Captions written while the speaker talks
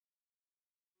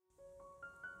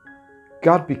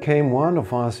God became one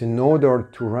of us in order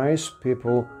to raise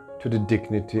people to the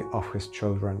dignity of His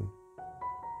children.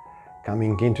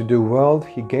 Coming into the world,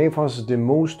 He gave us the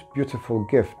most beautiful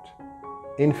gift,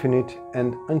 infinite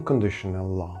and unconditional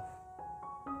love.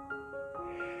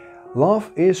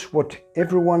 Love is what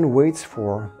everyone waits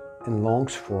for and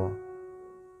longs for.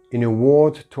 In a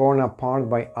world torn apart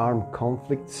by armed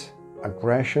conflicts,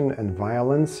 aggression and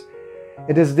violence,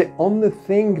 it is the only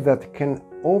thing that can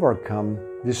overcome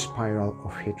this spiral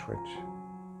of hatred.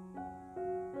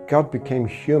 God became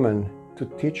human to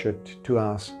teach it to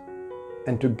us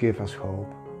and to give us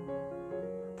hope,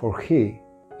 for He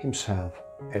Himself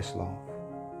is love.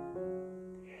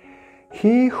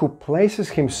 He who places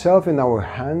Himself in our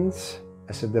hands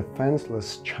as a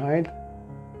defenseless child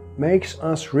makes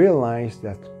us realize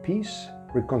that peace,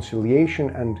 reconciliation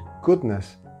and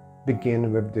goodness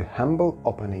begin with the humble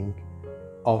opening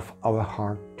of our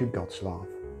heart to God's love.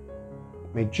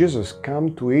 May Jesus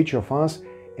come to each of us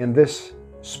in these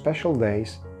special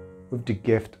days with the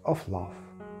gift of love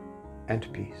and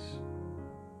peace.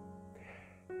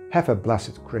 Have a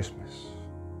blessed Christmas.